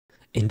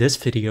In this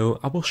video,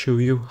 I will show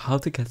you how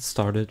to get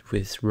started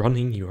with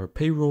running your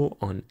payroll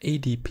on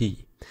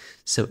ADP.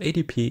 So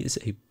ADP is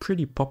a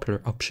pretty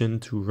popular option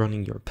to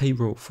running your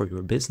payroll for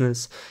your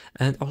business,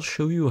 and I'll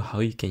show you how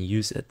you can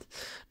use it.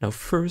 Now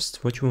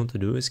first, what you want to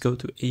do is go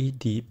to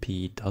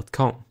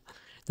adp.com.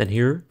 Then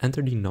here,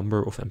 enter the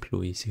number of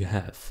employees you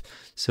have.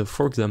 So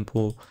for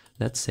example,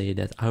 let's say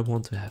that I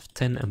want to have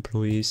 10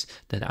 employees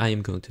that I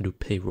am going to do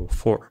payroll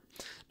for.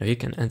 Now you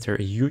can enter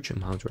a huge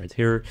amount right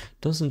here.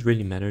 Doesn't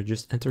really matter,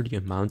 just enter the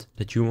amount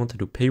that you want to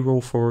do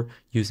payroll for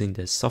using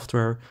this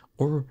software,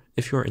 or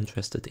if you're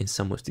interested in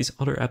some of these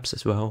other apps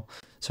as well,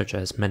 such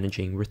as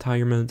managing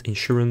retirement,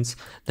 insurance,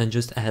 then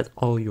just add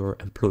all your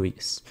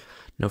employees.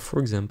 Now for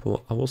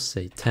example, I will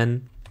say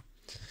 10.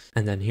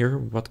 And then here,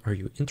 what are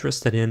you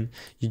interested in?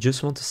 You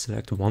just want to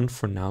select one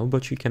for now,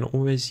 but you can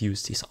always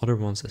use these other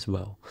ones as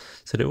well.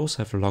 So they also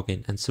have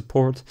login and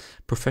support,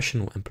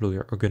 professional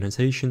employer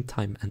organization,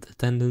 time and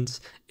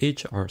attendance,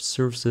 HR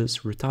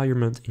services,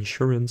 retirement,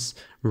 insurance,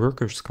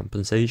 workers'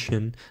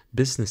 compensation,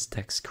 business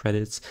tax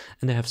credits,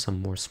 and they have some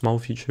more small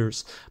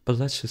features. But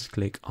let's just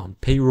click on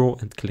payroll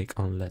and click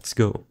on let's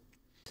go.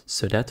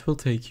 So that will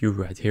take you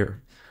right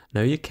here.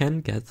 Now you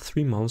can get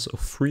 3 months of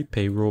free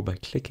payroll by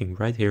clicking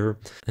right here,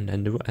 and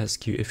then they will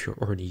ask you if you're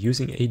already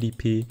using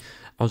ADP.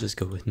 I'll just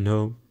go with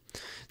no.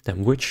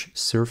 Then which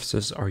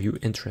services are you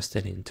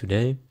interested in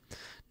today?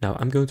 Now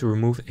I'm going to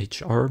remove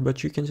HR,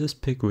 but you can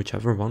just pick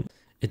whichever one.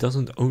 It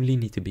doesn't only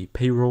need to be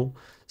payroll.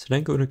 So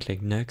then go to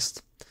click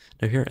next.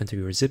 Now here enter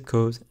your zip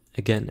code.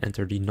 Again,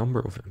 enter the number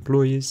of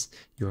employees,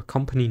 your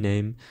company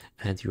name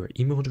and your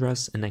email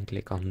address, and then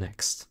click on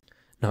next.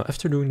 Now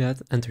after doing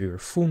that, enter your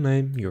full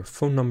name, your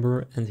phone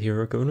number, and here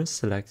you're going to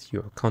select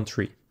your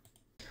country.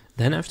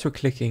 Then after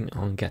clicking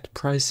on get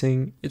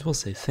pricing, it will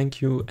say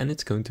thank you, and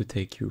it's going to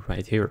take you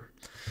right here.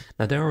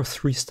 Now there are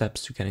 3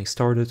 steps to getting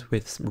started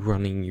with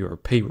running your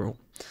payroll.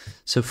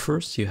 So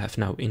first, you have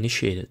now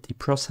initiated the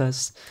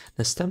process.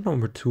 Then step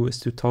number 2 is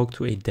to talk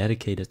to a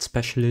dedicated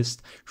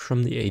specialist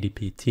from the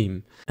ADP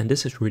team. And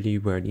this is really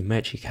where the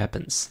magic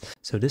happens.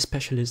 So this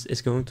specialist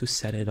is going to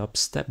set it up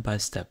step by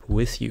step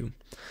with you.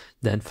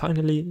 Then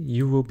finally,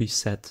 you will be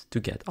set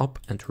to get up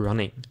and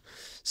running.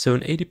 So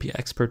an ADP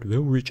expert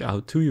will reach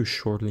out to you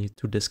shortly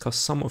to discuss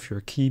some of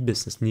your key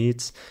business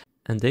needs,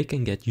 and they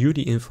can get you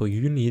the info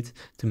you need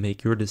to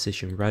make your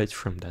decision right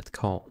from that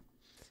call.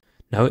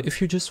 Now,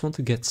 if you just want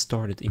to get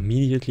started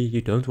immediately,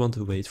 you don't want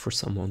to wait for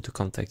someone to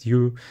contact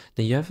you,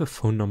 then you have a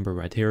phone number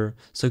right here.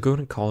 So go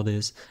and call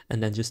this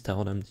and then just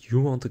tell them you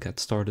want to get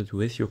started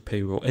with your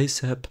payroll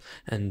ASAP,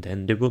 and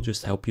then they will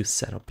just help you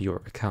set up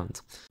your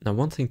account. Now,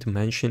 one thing to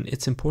mention,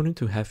 it's important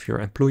to have your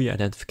employee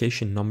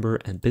identification number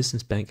and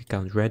business bank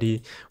account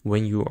ready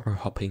when you are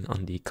hopping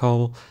on the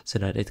call so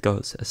that it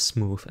goes as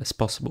smooth as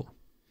possible.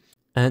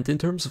 And in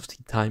terms of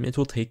the time it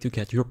will take to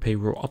get your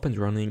payroll up and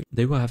running,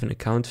 they will have an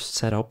account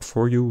set up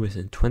for you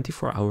within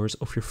 24 hours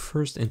of your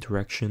first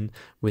interaction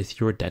with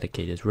your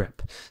dedicated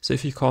rep. So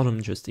if you call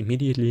them just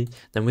immediately,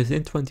 then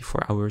within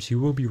 24 hours you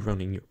will be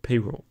running your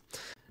payroll.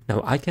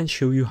 Now I can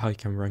show you how you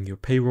can run your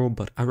payroll,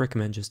 but I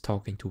recommend just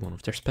talking to one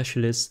of their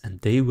specialists, and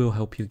they will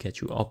help you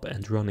get you up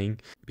and running,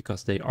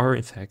 because they are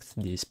in fact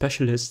the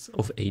specialists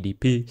of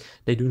ADP.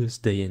 They do this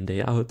day in,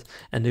 day out,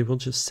 and they will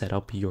just set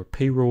up your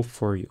payroll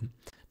for you.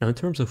 Now in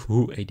terms of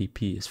who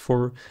ADP is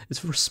for, it's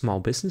for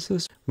small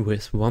businesses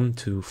with 1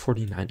 to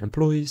 49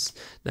 employees,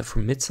 then for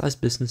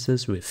mid-sized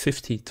businesses with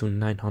 50 to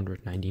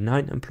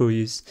 999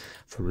 employees,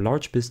 for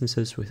large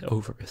businesses with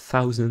over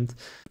 1,000,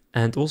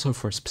 and also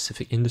for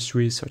specific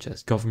industries such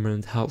as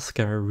government,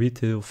 healthcare,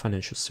 retail,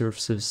 financial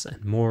services,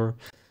 and more.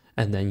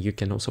 And then you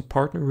can also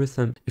partner with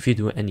them if you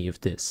do any of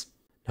this.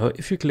 Now,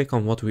 if you click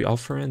on what we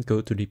offer and go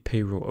to the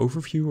payroll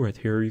overview right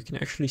here, you can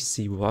actually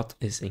see what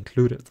is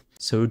included.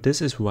 So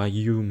this is why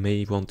you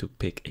may want to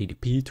pick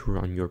ADP to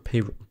run your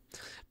payroll.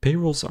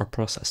 Payrolls are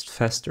processed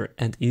faster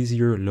and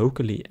easier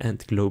locally and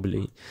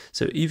globally.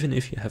 So even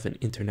if you have an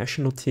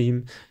international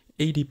team,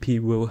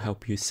 ADP will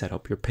help you set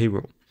up your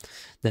payroll.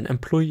 Then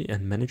employee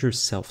and manager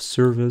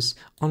self-service,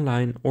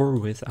 online or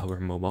with our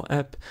mobile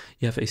app.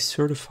 You have a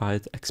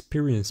certified,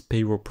 experienced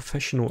payroll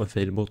professional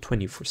available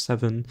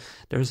 24/7.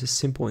 There's a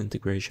simple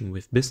integration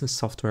with business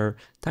software,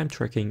 time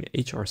tracking,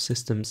 HR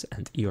systems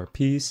and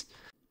ERPs.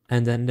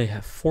 And then they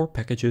have 4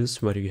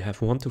 packages, whether you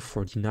have 1 to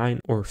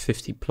 49 or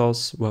 50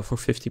 plus. Well, for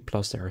 50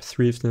 plus there are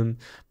 3 of them,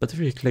 but if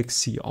you click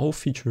see all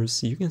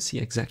features, you can see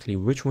exactly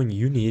which one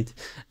you need,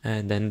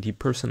 and then the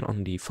person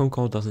on the phone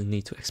call doesn't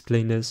need to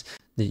explain this.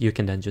 You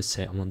can then just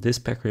say I want this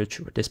package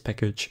or this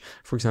package.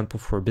 For example,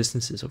 for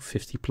businesses of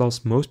 50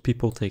 plus, most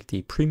people take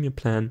the premium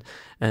plan,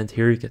 and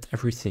here you get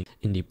everything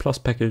in the plus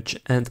package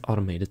and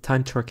automated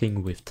time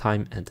tracking with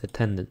time and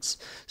attendance.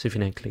 So if you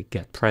then click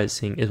get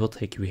pricing, it will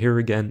take you here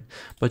again,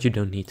 but you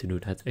don't need to do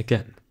that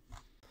again.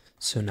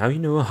 So now you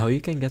know how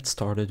you can get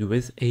started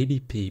with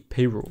ADP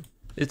Payroll.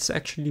 It's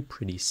actually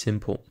pretty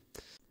simple.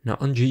 Now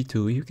on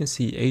G2 you can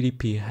see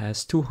ADP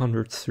has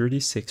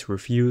 236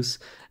 reviews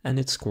and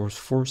it scores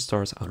 4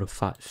 stars out of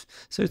 5,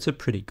 so it's a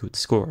pretty good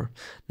score.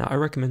 Now I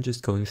recommend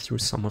just going through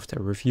some of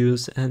their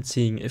reviews and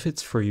seeing if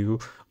it's for you,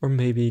 or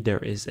maybe there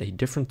is a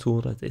different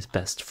tool that is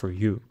best for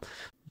you.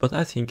 But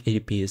I think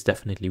ADP is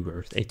definitely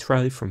worth a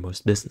try for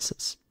most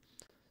businesses.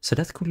 So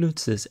that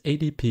concludes this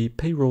ADP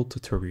payroll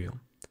tutorial.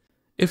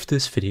 If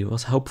this video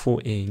was helpful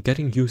in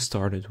getting you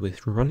started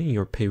with running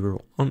your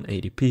payroll on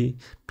ADP,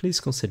 please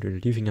consider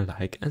leaving a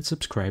like and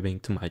subscribing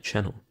to my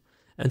channel.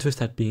 And with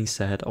that being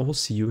said, I will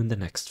see you in the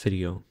next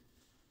video.